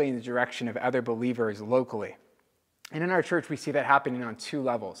specifically in the direction of other believers locally. And in our church, we see that happening on 2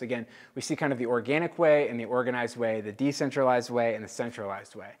 levels. Again, we see kind of the organic way and the organized way, the decentralized way and the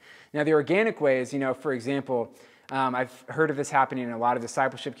centralized way. Now, the organic way is, for example, I've heard of this happening in a lot of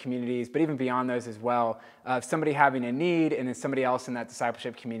discipleship communities, but even beyond those as well, of somebody having a need and then somebody else in that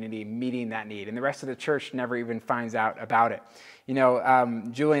discipleship community meeting that need. And the rest of the church never even finds out about it.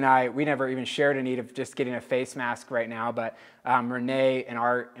 Julie and I, we never even shared a need of just getting a face mask right now, but Renee in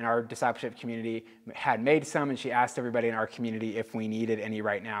our discipleship community had made some, and she asked everybody in our community if we needed any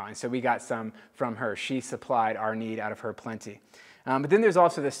right now. And so we got some from her. She supplied our need out of her plenty. But then there's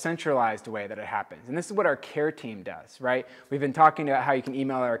also the centralized way that it happens. And this is what our care team does, right? We've been talking about how you can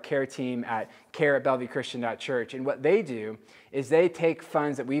email our care team at care@bellevuechristian.church. And what they do is they take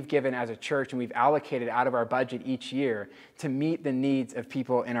funds that we've given as a church and we've allocated out of our budget each year to meet the needs of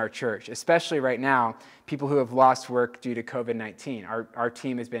people in our church, especially right now, people who have lost work due to COVID-19. Our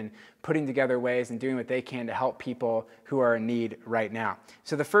team has been putting together ways and doing what they can to help people who are in need right now.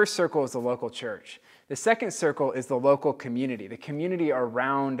 So the first circle is the local church. The second circle is the local community, the community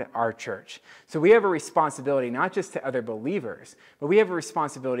around our church. So we have a responsibility not just to other believers, but we have a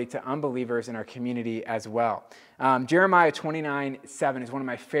responsibility to unbelievers in our community as well. Jeremiah 29:7 is one of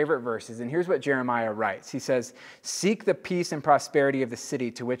my favorite verses, and here's what Jeremiah writes. He says, "Seek the peace and prosperity of the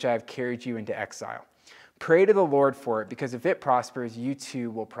city to which I have carried you into exile. Pray to the Lord for it, because if it prospers, you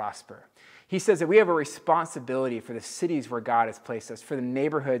too will prosper." He says that we have a responsibility for the cities where God has placed us, for the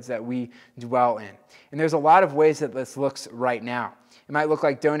neighborhoods that we dwell in. And there's a lot of ways that this looks right now. It might look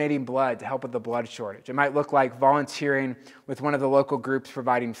like donating blood to help with the blood shortage. It might look like volunteering with one of the local groups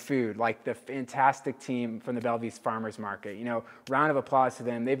providing food, like the fantastic team from the Bellevue's Farmers Market. Round of applause to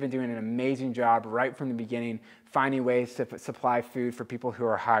them. They've been doing an amazing job right from the beginning, finding ways to supply food for people who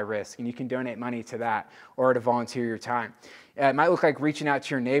are high risk. And you can donate money to that or to volunteer your time. It might look like reaching out to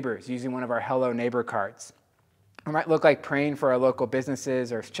your neighbors using one of our Hello Neighbor cards. It might look like praying for our local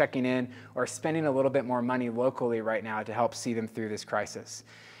businesses or checking in or spending a little bit more money locally right now to help see them through this crisis.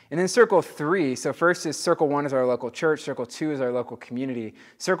 And then circle 3, so first is circle 1 is our local church, circle 2 is our local community,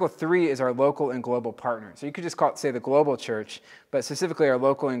 circle 3 is our local and global partners. So you could just say the global church, but specifically our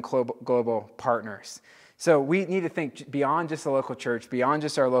local and global partners. So we need to think beyond just the local church, beyond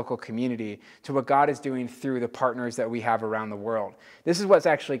just our local community, to what God is doing through the partners that we have around the world. This is what's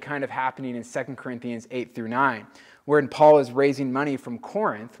actually kind of happening in 2 Corinthians 8-9, wherein Paul is raising money from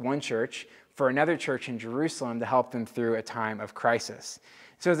Corinth, one church, for another church in Jerusalem to help them through a time of crisis.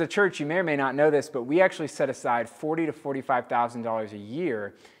 So as a church, you may or may not know this, but we actually set aside $40,000 to $45,000 a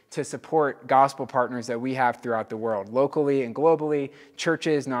year to support gospel partners that we have throughout the world, locally and globally,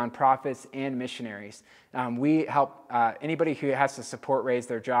 churches, nonprofits, and missionaries. We help anybody who has to support raise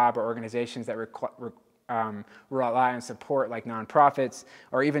their job or organizations that rely on support like nonprofits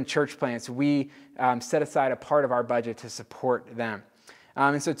or even church plants. We set aside a part of our budget to support them.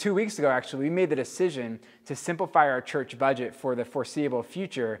 And so 2 weeks ago, actually, we made the decision to simplify our church budget for the foreseeable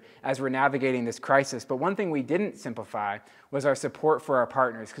future as we're navigating this crisis. But one thing we didn't simplify was our support for our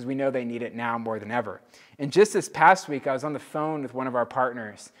partners, because we know they need it now more than ever. And just this past week, I was on the phone with one of our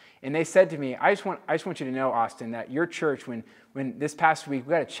partners, and they said to me, I just want you to know, Austin, that your church, when this past week,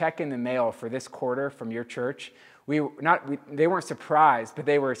 we got a check in the mail for this quarter from your church. They weren't surprised, but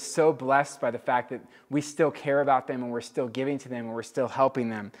they were so blessed by the fact that we still care about them and we're still giving to them and we're still helping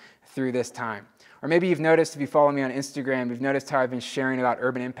them through this time. Or maybe you've noticed, if you follow me on Instagram, you've noticed how I've been sharing about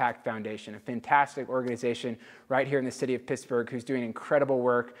Urban Impact Foundation, a fantastic organization right here in the city of Pittsburgh who's doing incredible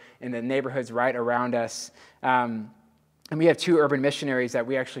work in the neighborhoods right around us. And we have 2 urban missionaries that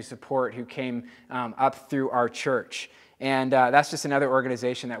we actually support who came up through our church. And that's just another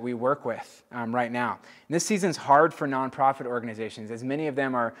organization that we work with right now. And this season's hard for nonprofit organizations, as many of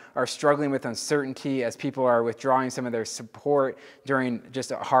them are struggling with uncertainty, as people are withdrawing some of their support during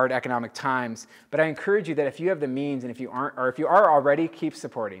just hard economic times. But I encourage you that if you have the means, and if you are already, keep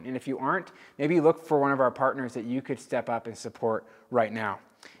supporting. And if you aren't, maybe look for one of our partners that you could step up and support right now.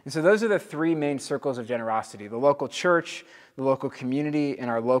 And so those are the 3 main circles of generosity: the local church, the local community, and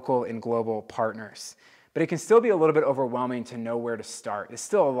our local and global partners. But it can still be a little bit overwhelming to know where to start. It's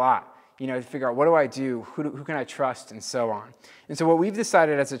still a lot, to figure out, what do I do? Who can I trust? And so on. And so what we've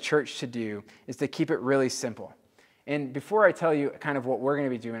decided as a church to do is to keep it really simple. And before I tell you kind of what we're going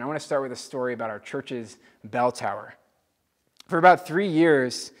to be doing, I want to start with a story about our church's bell tower. For about 3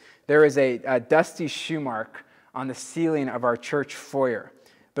 years, there was a dusty shoe mark on the ceiling of our church foyer,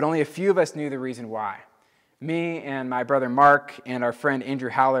 but only a few of us knew the reason why. Me and my brother Mark and our friend Andrew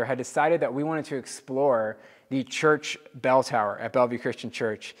Howler had decided that we wanted to explore the church bell tower at Bellevue Christian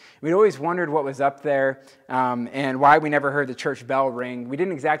Church. We'd always wondered what was up there and why we never heard the church bell ring. We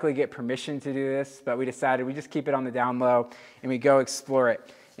didn't exactly get permission to do this, but we decided we just keep it on the down low and we go explore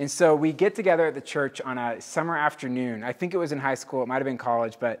it. And so we get together at the church on a summer afternoon. I think it was in high school, it might have been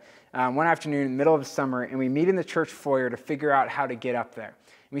college, but one afternoon in the middle of the summer, and we meet in the church foyer to figure out how to get up there.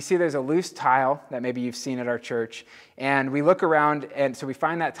 We see there's a loose tile that maybe you've seen at our church, and we look around, and so we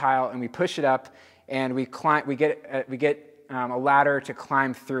find that tile and we push it up, and we get a ladder to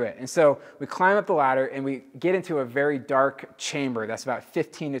climb through it. And so we climb up the ladder and we get into a very dark chamber that's about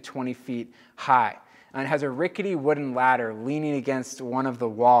 15 to 20 feet high, and it has a rickety wooden ladder leaning against one of the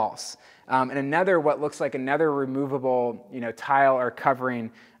walls. And what looks like another removable, tile or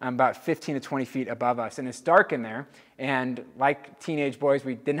covering about 15 to 20 feet above us. And it's dark in there. And like teenage boys,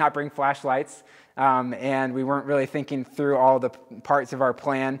 we did not bring flashlights. And we weren't really thinking through all the parts of our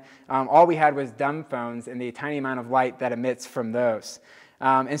plan. All we had was dumb phones and the tiny amount of light that emits from those.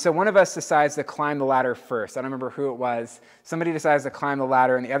 And so one of us decides to climb the ladder first. I don't remember who it was. Somebody decides to climb the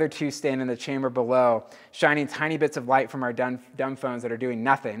ladder, and the other 2 stand in the chamber below, shining tiny bits of light from our dumb phones that are doing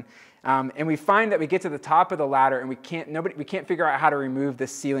nothing. And we find that we get to the top of the ladder, and we can't figure out how to remove the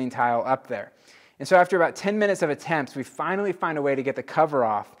ceiling tile up there. And so after about 10 minutes of attempts, we finally find a way to get the cover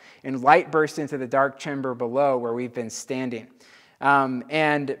off, and light bursts into the dark chamber below where we've been standing.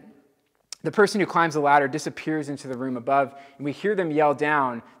 And the person who climbs the ladder disappears into the room above, and we hear them yell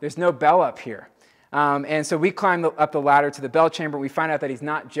down, "There's no bell up here." And so we climb up the ladder to the bell chamber. We find out that he's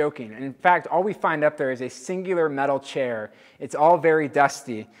not joking. And in fact, all we find up there is a singular metal chair. It's all very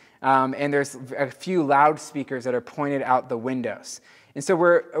dusty. And there's a few loudspeakers that are pointed out the windows. And so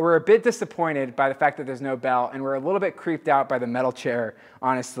we're a bit disappointed by the fact that there's no bell, and we're a little bit creeped out by the metal chair,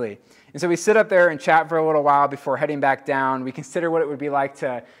 honestly. And so we sit up there and chat for a little while before heading back down. We consider what it would be like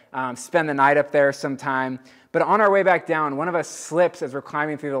to spend the night up there sometime. But on our way back down, one of us slips as we're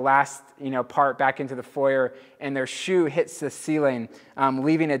climbing through the last part back into the foyer, and their shoe hits the ceiling,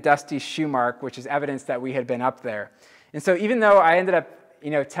 leaving a dusty shoe mark, which is evidence that we had been up there. And so even though I ended up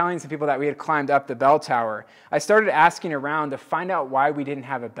telling some people that we had climbed up the bell tower, I started asking around to find out why we didn't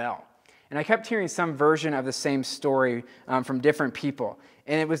have a bell. And I kept hearing some version of the same story from different people.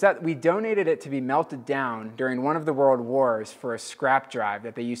 And it was that we donated it to be melted down during one of the world wars for a scrap drive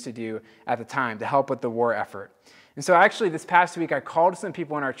that they used to do at the time to help with the war effort. And so actually this past week, I called some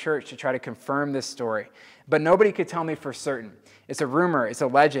people in our church to try to confirm this story. But nobody could tell me for certain. It's a rumor, it's a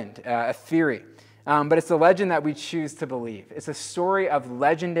legend, a theory. But it's the legend that we choose to believe. It's a story of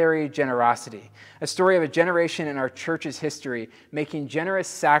legendary generosity, a story of a generation in our church's history making generous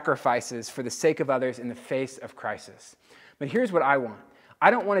sacrifices for the sake of others in the face of crisis. But here's what I want. I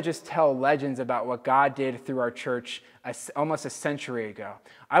don't want to just tell legends about what God did through our church almost a century ago.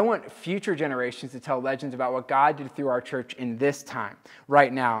 I want future generations to tell legends about what God did through our church in this time,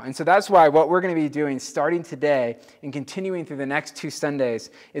 right now. And so that's why what we're going to be doing starting today and continuing through the next 2 Sundays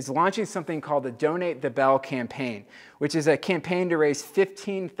is launching something called the Donate the Bell campaign, which is a campaign to raise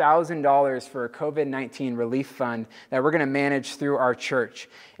 $15,000 for a COVID-19 relief fund that we're going to manage through our church.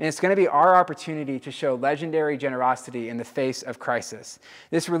 And it's going to be our opportunity to show legendary generosity in the face of crisis.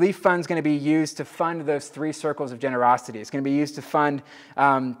 This relief fund is going to be used to fund those 3 circles of generosity. It's going to be used to fund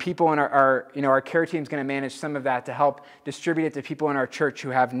people in our care team is going to manage some of that to help distribute it to people in our church who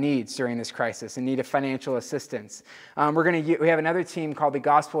have needs during this crisis and need of financial assistance. We have another team called the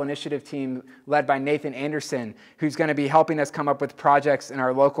Gospel Initiative team led by Nathan Anderson, who's going to be helping us come up with projects in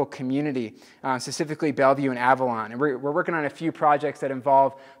our local community, specifically Bellevue and Avalon. And we're working on a few projects that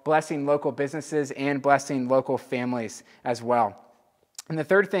involve blessing local businesses and blessing local families as well. And the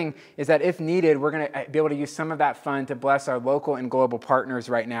third thing is that if needed, we're going to be able to use some of that fund to bless our local and global partners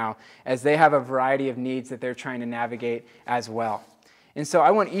right now as they have a variety of needs that they're trying to navigate as well. And so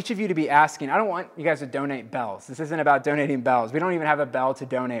I want each of you to be asking, I don't want you guys to donate bells. This isn't about donating bells. We don't even have a bell to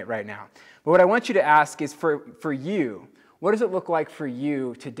donate right now. But what I want you to ask is for you, what does it look like for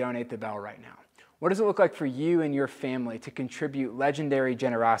you to donate the bell right now? What does it look like for you and your family to contribute legendary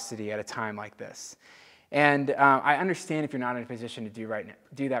generosity at a time like this? And I understand if you're not in a position to do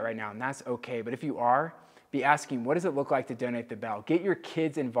that right now, and that's okay. But if you are, be asking, what does it look like to donate the bell? Get your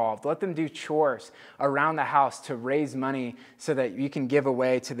kids involved. Let them do chores around the house to raise money so that you can give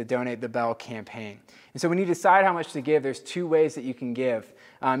away to the Donate the Bell campaign. And so when you decide how much to give, there's 2 ways that you can give.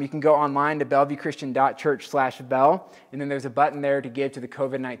 You can go online to bellevuechristian.church/bell, and then there's a button there to give to the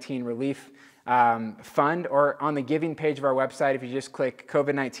COVID-19 relief fund, or on the giving page of our website, if you just click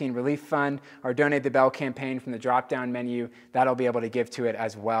COVID-19 Relief Fund or Donate the Bell campaign from the drop-down menu, that'll be able to give to it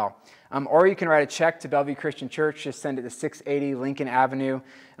as well. Or you can write a check to Bellevue Christian Church, just send it to 680 Lincoln Avenue,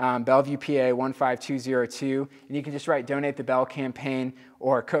 Bellevue, PA 15202, and you can just write Donate the Bell campaign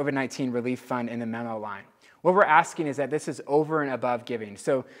or COVID-19 Relief Fund in the memo line. What we're asking is that this is over and above giving.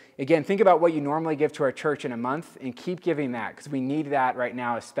 So again, think about what you normally give to our church in a month and keep giving that, because we need that right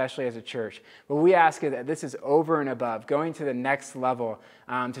now, especially as a church. But we ask that this is over and above, going to the next level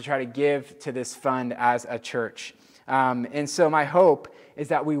to try to give to this fund as a church. And so my hope is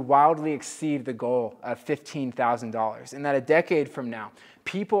that we wildly exceed the goal of $15,000, and that a decade from now,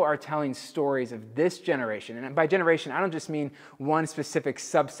 people are telling stories of this generation. And by generation, I don't just mean one specific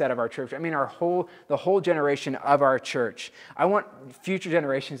subset of our church. I mean the whole generation of our church. I want future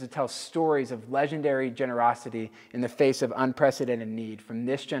generations to tell stories of legendary generosity in the face of unprecedented need from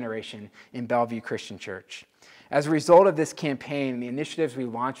this generation in Bellevue Christian Church. As a result of this campaign and the initiatives we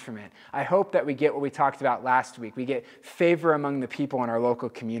launched from it, I hope that we get what we talked about last week. We get favor among the people in our local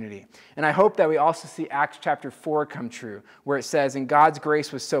community. And I hope that we also see Acts chapter 4 come true, where it says, "And God's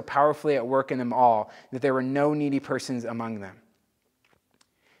grace was so powerfully at work in them all that there were no needy persons among them."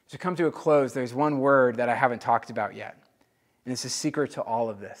 To come to a close, there's one word that I haven't talked about yet, and it's a secret to all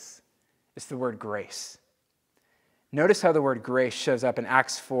of this. It's the word grace. Notice how the word grace shows up in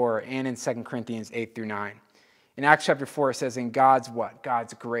Acts 4 and in 2 Corinthians 8 through 9. In Acts chapter 4, it says, "In God's what?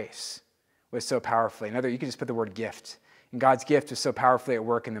 God's grace was so powerfully." Another, you could just put the word gift. And God's gift was so powerfully at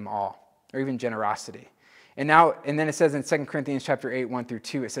work in them all, or even generosity. And then it says in 2 Corinthians chapter 8, 1 through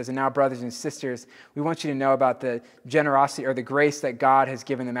 2, it says, "And now, brothers and sisters, we want you to know about the generosity or the grace that God has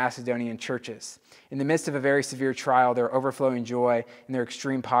given the Macedonian churches. In the midst of a very severe trial, their overflowing joy and their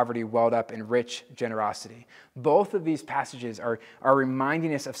extreme poverty welled up in rich generosity." Both of these passages are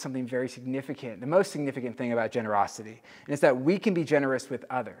reminding us of something very significant, the most significant thing about generosity, and it's that we can be generous with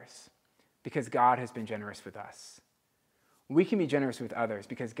others because God has been generous with us. We can be generous with others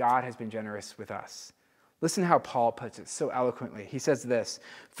because God has been generous with us. Listen to how Paul puts it so eloquently. He says this,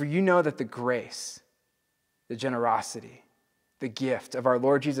 "For you know that the grace, the generosity, the gift of our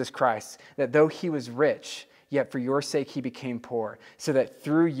Lord Jesus Christ, that though he was rich, yet for your sake he became poor, so that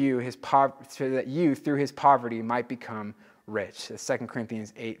through you through his poverty might become rich." That's 2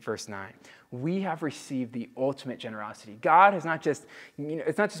 Corinthians 8, verse 9. We have received the ultimate generosity. God has not just,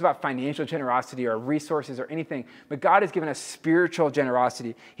 it's not just about financial generosity or resources or anything, but God has given us spiritual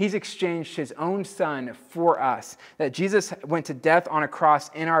generosity. He's exchanged his own son for us, that Jesus went to death on a cross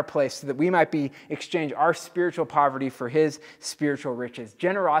in our place so that we might exchange our spiritual poverty for his spiritual riches.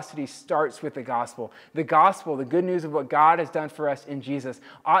 Generosity starts with the gospel. The gospel, the good news of what God has done for us in Jesus,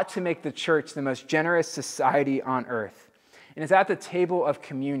 ought to make the church the most generous society on earth. And it's at the table of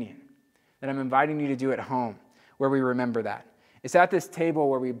communion that I'm inviting you to do at home, where we remember that. It's at this table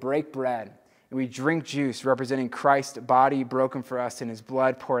where we break bread and we drink juice representing Christ's body broken for us and his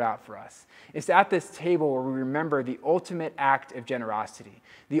blood poured out for us. It's at this table where we remember the ultimate act of generosity,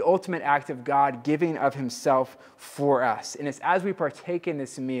 the ultimate act of God giving of himself for us. And it's as we partake in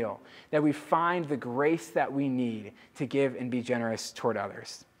this meal that we find the grace that we need to give and be generous toward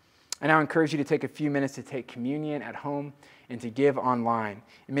others. I now encourage you to take a few minutes to take communion at home and to give online,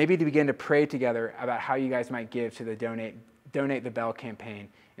 and maybe to begin to pray together about how you guys might give to the Donate the Bell campaign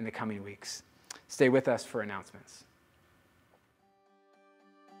in the coming weeks. Stay with us for announcements.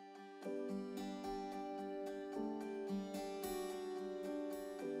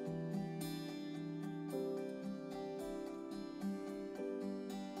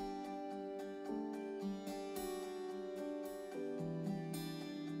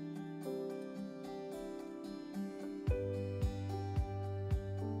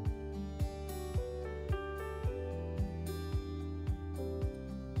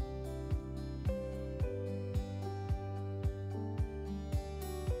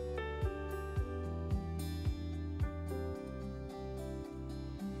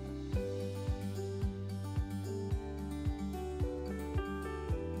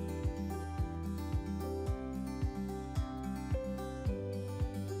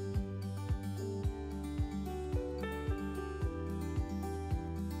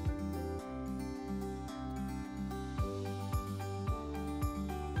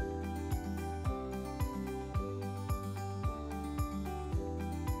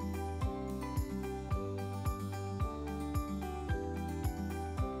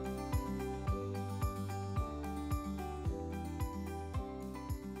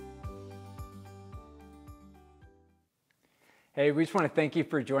 Hey, we just want to thank you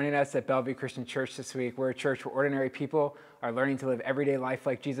for joining us at Bellevue Christian Church this week. We're a church where ordinary people are learning to live everyday life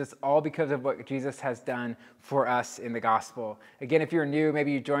like Jesus, all because of what Jesus has done for us in the gospel. Again, if you're new,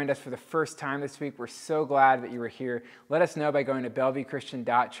 maybe you joined us for the first time this week, we're so glad that you were here. Let us know by going to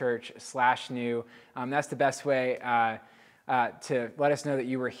bellevuechristian.church/new. That's the best way to let us know that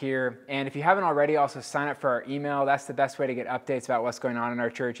you were here. And if you haven't already, also sign up for our email. That's the best way to get updates about what's going on in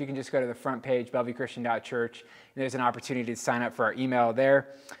our church. You can just go to the front page, bellevuechristian.church, and there's an opportunity to sign up for our email there.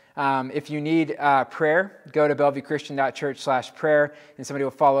 If you need prayer, go to bellevuechristian.church/prayer, and somebody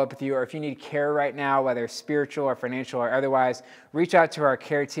will follow up with you. Or if you need care right now, whether spiritual or financial or otherwise, reach out to our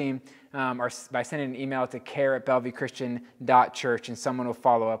care team or by sending an email to care@bellevuechristian.church, and someone will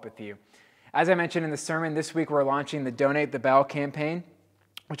follow up with you. As I mentioned in the sermon, this week we're launching the Donate the Bell campaign,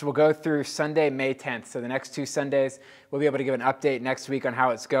 which will go through Sunday, May 10th. So the next 2 Sundays, we'll be able to give an update next week on how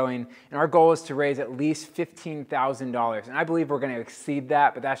it's going. And our goal is to raise at least $15,000. And I believe we're going to exceed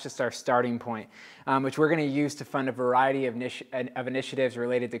that, but that's just our starting point, which we're going to use to fund a variety of initiatives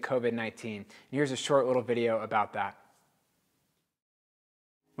related to COVID-19. And here's a short little video about that.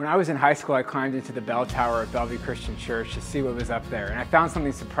 When I was in high school, I climbed into the bell tower of Bellevue Christian Church to see what was up there. And I found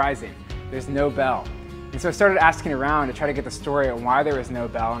something surprising. There's no bell. And so I started asking around to try to get the story on why there was no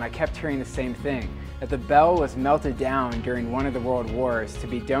bell, and I kept hearing the same thing, that the bell was melted down during one of the world wars to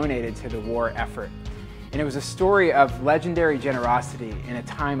be donated to the war effort. And it was a story of legendary generosity in a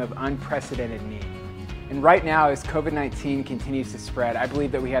time of unprecedented need. And right now, as COVID-19 continues to spread, I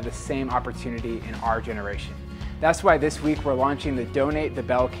believe that we have the same opportunity in our generation. That's why this week we're launching the Donate the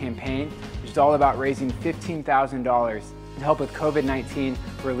Bell campaign, which is all about raising $15,000 to help with COVID-19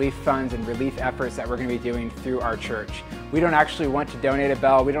 relief funds and relief efforts that we're going to be doing through our church. We don't actually want to donate a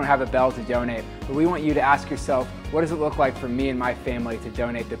bell. We don't have a bell to donate, but we want you to ask yourself, what does it look like for me and my family to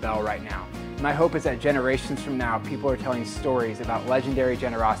donate the bell right now? My hope is that generations from now, people are telling stories about legendary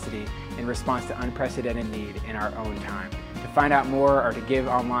generosity in response to unprecedented need in our own time. To find out more or to give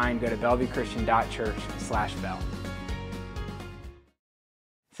online, go to bellevuechristian.church/bell.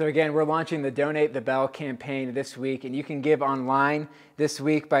 So again, we're launching the Donate the Bell campaign this week, and you can give online this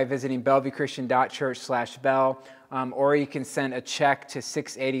week by visiting bellevuechristian.church/bell, or you can send a check to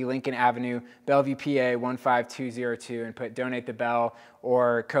 680 Lincoln Avenue, Bellevue, PA 15202, and put Donate the Bell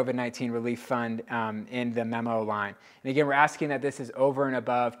or COVID-19 Relief Fund in the memo line. And again, we're asking that this is over and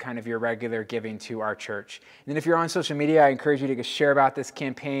above kind of your regular giving to our church. And then if you're on social media, I encourage you to share about this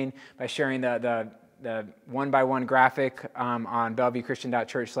campaign by sharing the one-by-one graphic on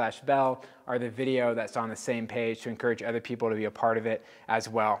bellevuechristian.church/bell or the video that's on the same page to encourage other people to be a part of it as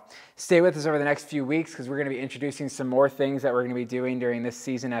well. Stay with us over the next few weeks because we're going to be introducing some more things that we're going to be doing during this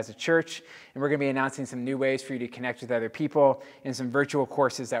season as a church, and we're going to be announcing some new ways for you to connect with other people and some virtual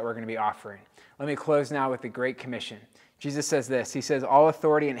courses that we're going to be offering. Let me close now with the Great Commission. Jesus says this. He says, all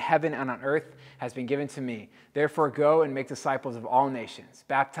authority in heaven and on earth has been given to me. Therefore go and make disciples of all nations,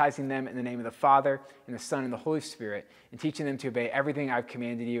 baptizing them in the name of the Father and the Son and the Holy Spirit, and teaching them to obey everything I've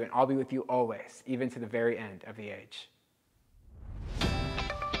commanded you, and I'll be with you always, even to the very end of the age.